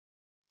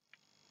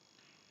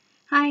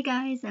Hi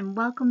guys, and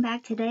welcome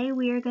back. Today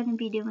we are going to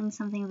be doing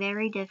something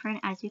very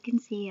different. As you can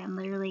see, I'm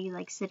literally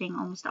like sitting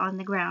almost on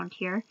the ground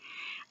here.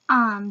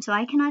 So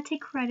I cannot take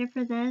credit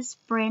for this.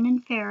 Brandon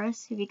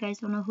Ferris, if you guys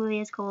don't know who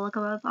he is, go look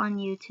him up on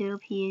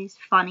YouTube. He's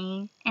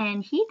funny,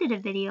 and he did a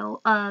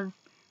video of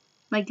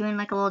like doing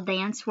like a little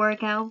dance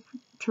workout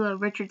to a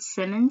Richard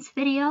Simmons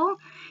video.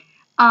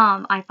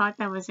 I thought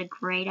that was a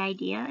great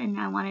idea, and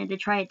I wanted to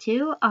try it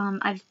too.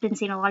 I've been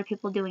seeing a lot of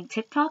people doing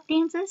TikTok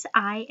dances.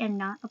 I am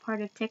not a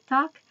part of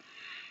TikTok.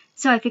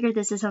 So I figured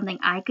this is something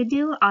I could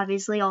do.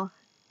 Obviously, all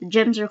the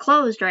gyms are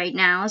closed right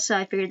now, so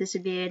I figured this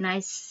would be a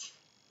nice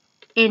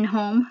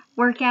in-home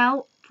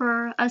workout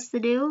for us to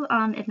do.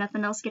 If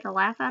nothing else, get a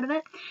laugh out of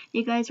it.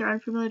 You guys are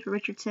unfamiliar with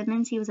Richard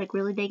Simmons. He was like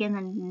really big in the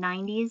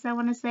 90s, I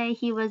want to say.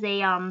 He was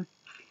a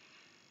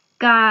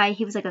guy.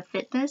 He was like a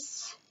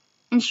fitness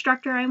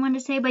instructor, I want to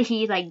say, but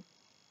he like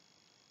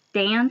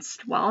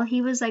danced while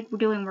he was like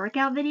doing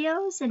workout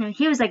videos, and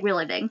he was like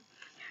really big.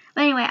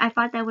 But anyway, I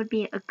thought that would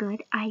be a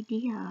good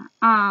idea.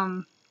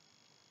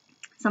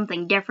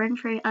 Something different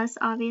for us,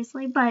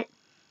 obviously. But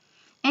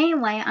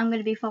anyway, I'm going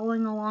to be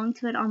following along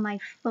to it on my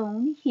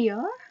phone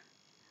here.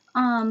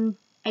 I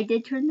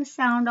did turn the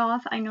sound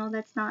off. I know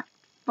that's not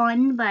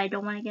fun, but I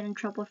don't want to get in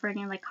trouble for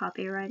any like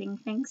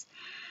copywriting things.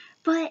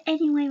 But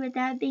anyway, with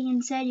that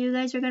being said, you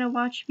guys are going to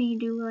watch me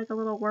do like a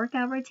little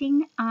workout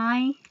routine.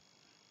 I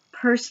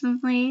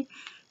personally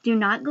do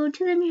not go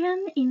to the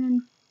gym,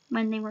 even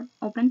when they were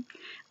open.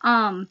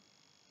 I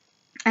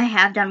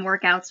have done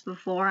workouts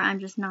before. I'm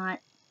just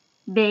not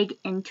big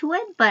into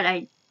it, but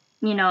I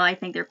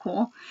think they're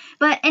cool.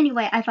 But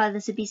anyway, I thought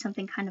this would be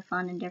something kind of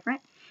fun and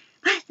different.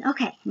 But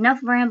okay,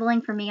 enough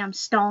rambling for me. I'm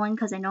stalling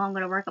because I know I'm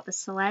going to work up a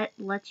sweat.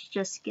 Let's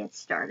just get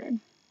started.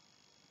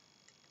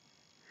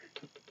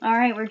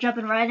 Alright, we're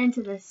jumping right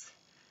into this.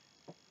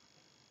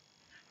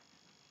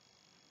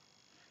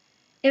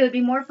 It would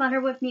be more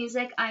funner with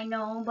music, I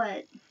know,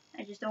 but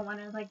I just don't want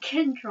to like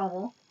get in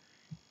trouble.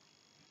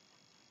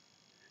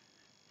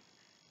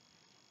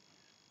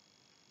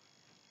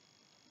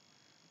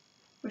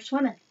 We're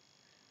swimming.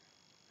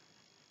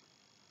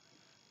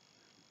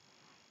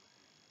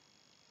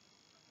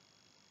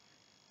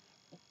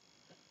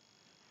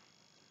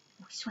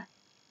 We swim.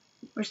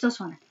 We're still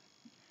swimming.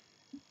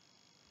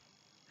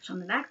 We're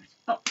swimming backwards.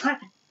 Oh,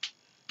 clapping.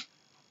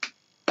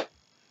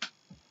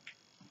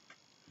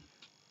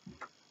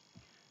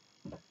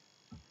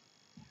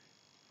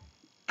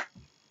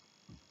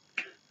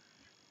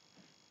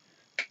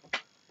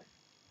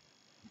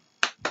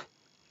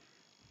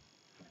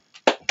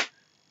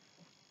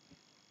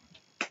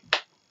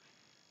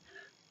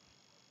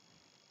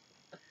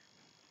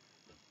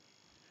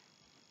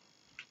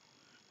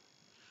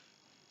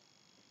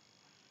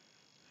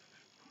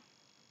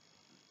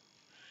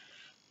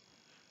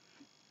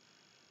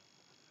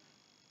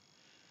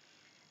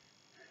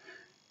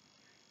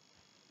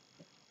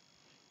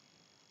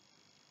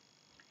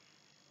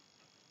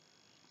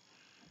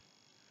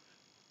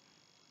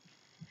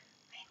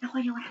 I have no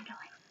idea what I'm doing.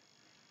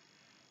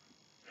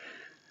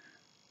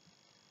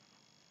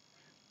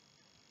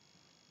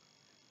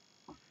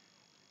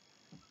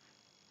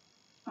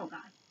 Oh god.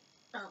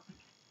 Oh.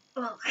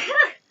 Oh.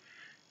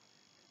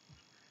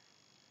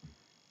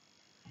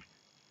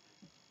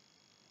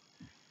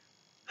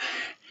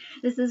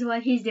 This is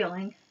what he's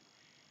doing.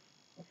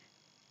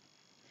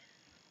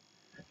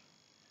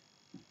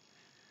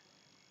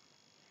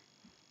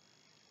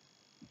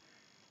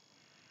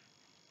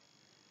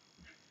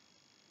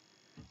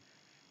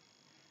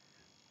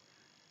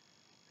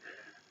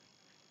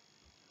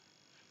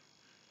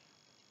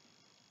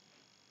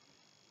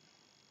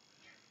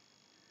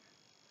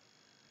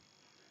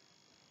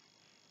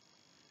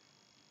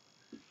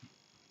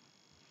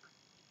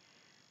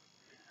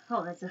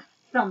 Oh, that's a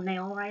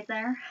thumbnail right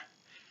there.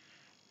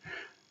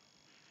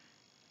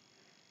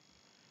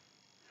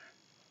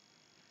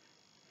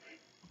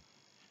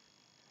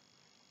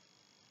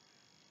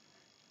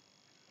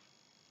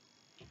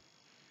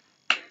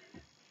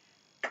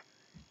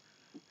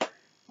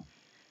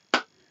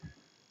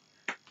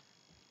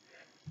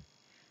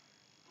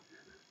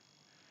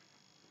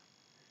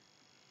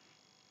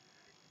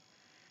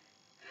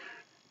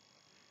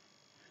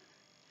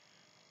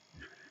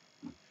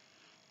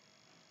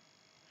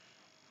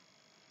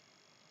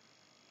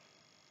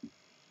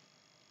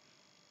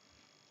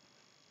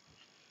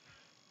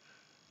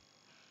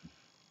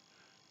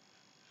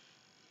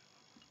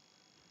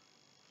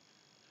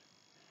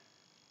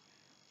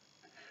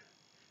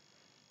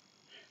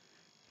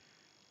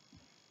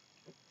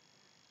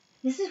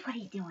 This is what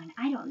he's doing.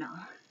 I don't know.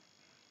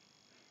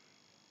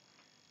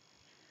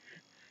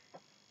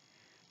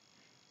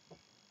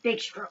 Big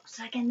strokes,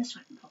 like in the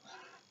swimming pool.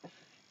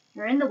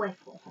 You're in the wave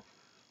pool.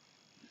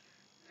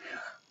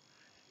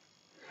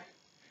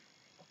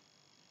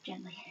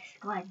 Gently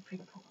gliding through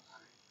the pool.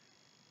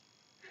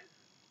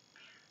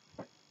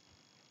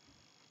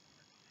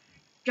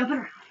 Jumping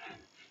around.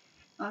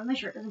 Oh, my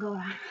shirt doesn't go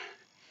around.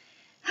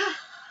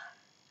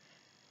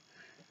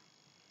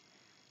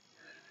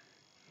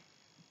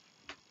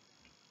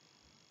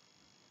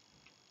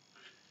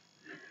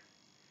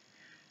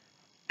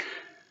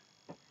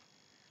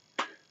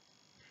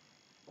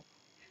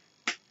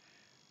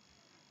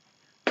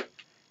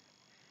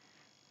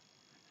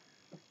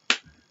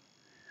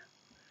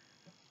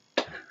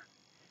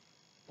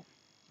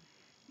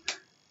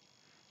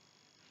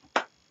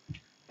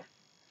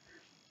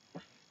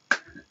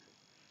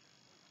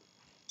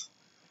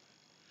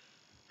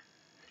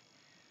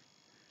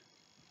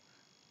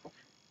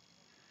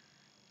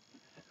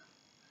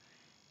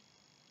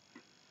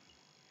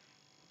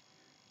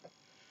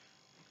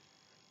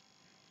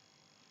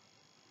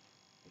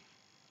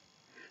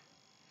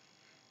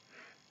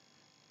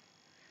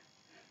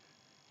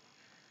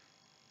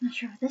 not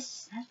sure what this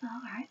says, but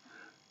alright.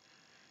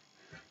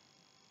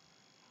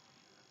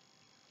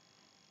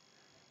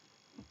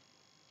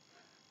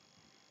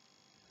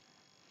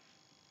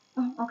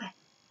 Oh, okay.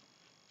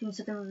 Doing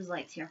something with his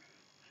legs here.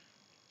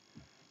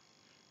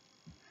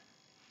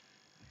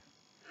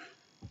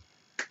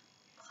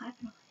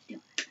 Clapping while he's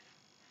doing it.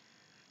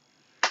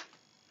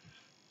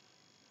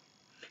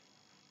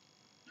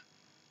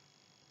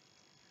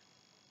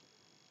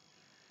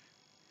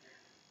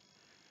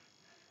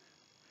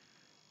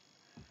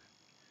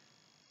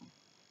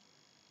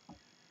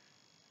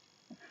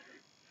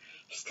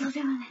 He's still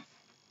doing this.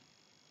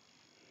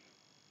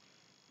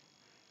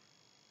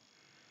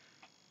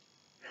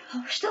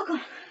 Oh, we're still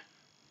going.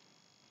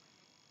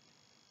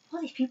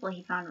 All these people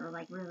he found were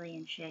like really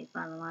in shape,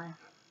 by the way.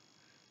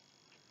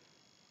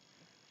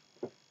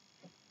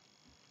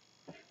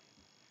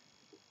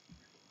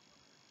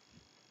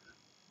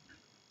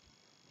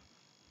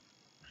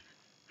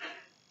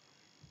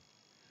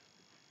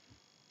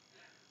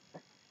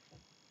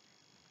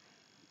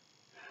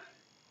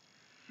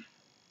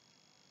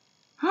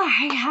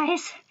 Alright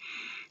guys,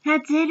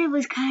 that's it. It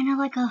was kind of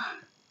like a,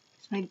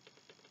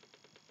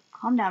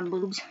 calm down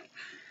boobs.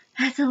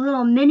 That's a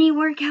little mini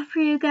workout for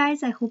you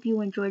guys. I hope you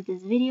enjoyed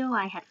this video.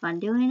 I had fun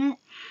doing it.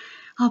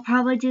 I'll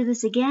probably do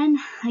this again.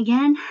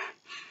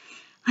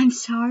 I'm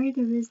sorry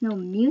there is no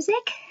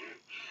music.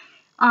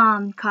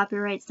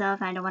 Copyright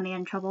stuff. I don't want to get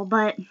in trouble,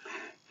 but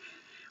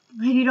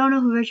if you don't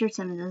know who Richard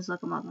Simmons is,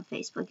 look him up on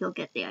Facebook. You'll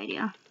get the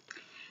idea.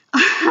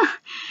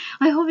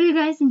 I hope you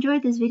guys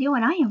enjoyed this video,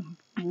 and I am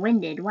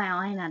winded. Wow,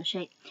 I am out of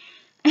shape.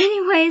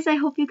 Anyways, I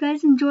hope you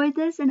guys enjoyed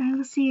this, and I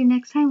will see you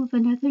next time with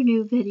another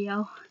new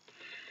video.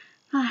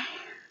 Bye.